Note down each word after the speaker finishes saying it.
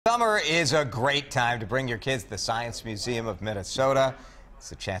Summer is a great time to bring your kids to the Science Museum of Minnesota.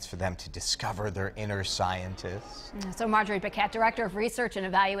 It's a chance for them to discover their inner scientists. So Marjorie Bequette, Director of Research and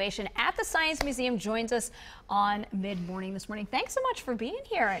Evaluation at the Science Museum, joins us on Mid-Morning this morning. Thanks so much for being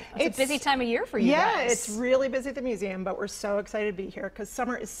here. It's a busy time of year for you guys. Yeah, it's really busy at the museum, but we're so excited to be here because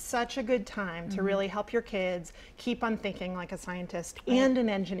summer is such a good time to really help your kids keep on thinking like a scientist and an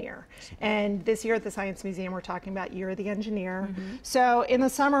engineer. And this year at the Science Museum, we're talking about Year of the Engineer. So in the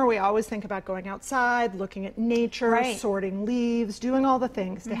summer, we always think about going outside, looking at nature, sorting leaves, doing all the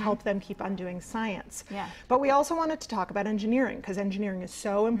things to help them keep on doing science. But we also wanted to talk about engineering because engineering is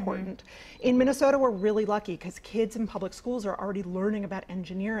so important. In Minnesota, we're really lucky because kids in public schools are already learning about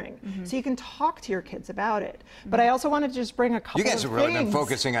engineering. So you can talk to your kids about it. But I also wanted to just bring a couple of things. You guys have really been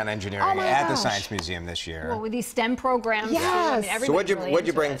focusing on engineering at the Science Museum this year. Well, with these STEM programs. Yes. I mean, so what'd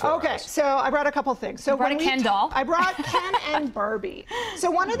you bring for us? So I brought a couple things. So you brought a Ken doll. I brought Ken and Barbie.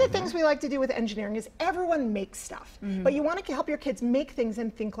 So one of the things we like to do with engineering is everyone makes stuff. But you want to help your kids make things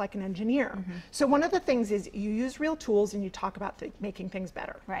and think like an engineer. So one of the things is you use real tools and you talk about making things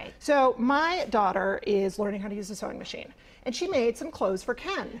better. So my daughter is learning how to use a sewing machine. And she made some clothes for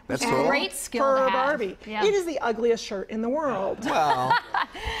Ken. That's cool. Great skill for to have. Barbie. It is the ugliest shirt in the world. Well,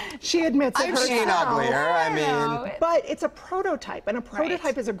 she admits it herself. I've seen uglier. I mean, but it's a prototype, and a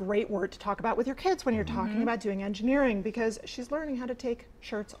prototype is a great word to talk about with your kids when you're talking about doing engineering, because she's learning how to take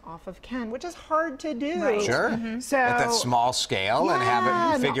shirts off of Ken, which is hard to do. Sure. So at that small scale and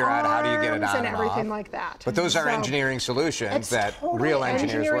have it figure out how do you get it on and everything off. like that. But those are engineering solutions that real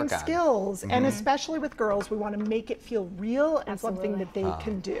engineers work on. Skills, and especially with girls, we want to make it feel real and something that they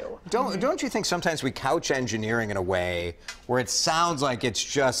can do. Don't you think sometimes we couch engineering in a way where it sounds like it's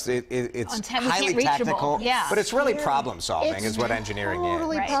just it's highly technical, but it's really problem solving is what engineering is.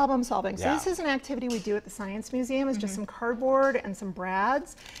 Totally problem solving. So this is an activity we do at the Science Museum. It's just some cardboard and some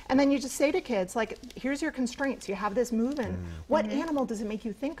brads, and then you just say to kids, like, here's your constraints. You have this moving. What animal does it make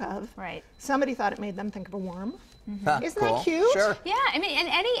you think of? Somebody thought it made them think of a worm. Isn't that cute? Sure. Yeah, I mean,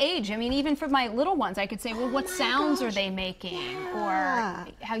 at any age, I mean, even for my little ones, I could say, well, what sounds are they making? Or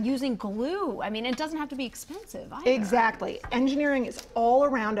how using glue. I mean, it doesn't have to be expensive either. Exactly. Engineering is all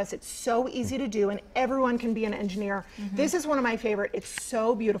around us. It's so easy to do, and everyone can be an engineer. This is one of my favorite. It's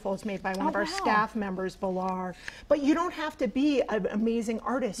so beautiful. It's made by one of our staff members, Bilar. But you don't have to be an amazing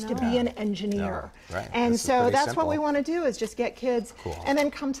artist to be an engineer. And so that's what we want to do, is just get kids and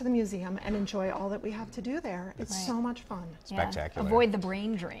then come to the museum and enjoy all that we have to do there. It's so much fun. Spectacular. Avoid the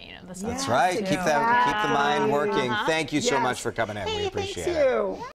brain drain of the That's right. Keep the mind working. Thank you so much for coming in. We appreciate it.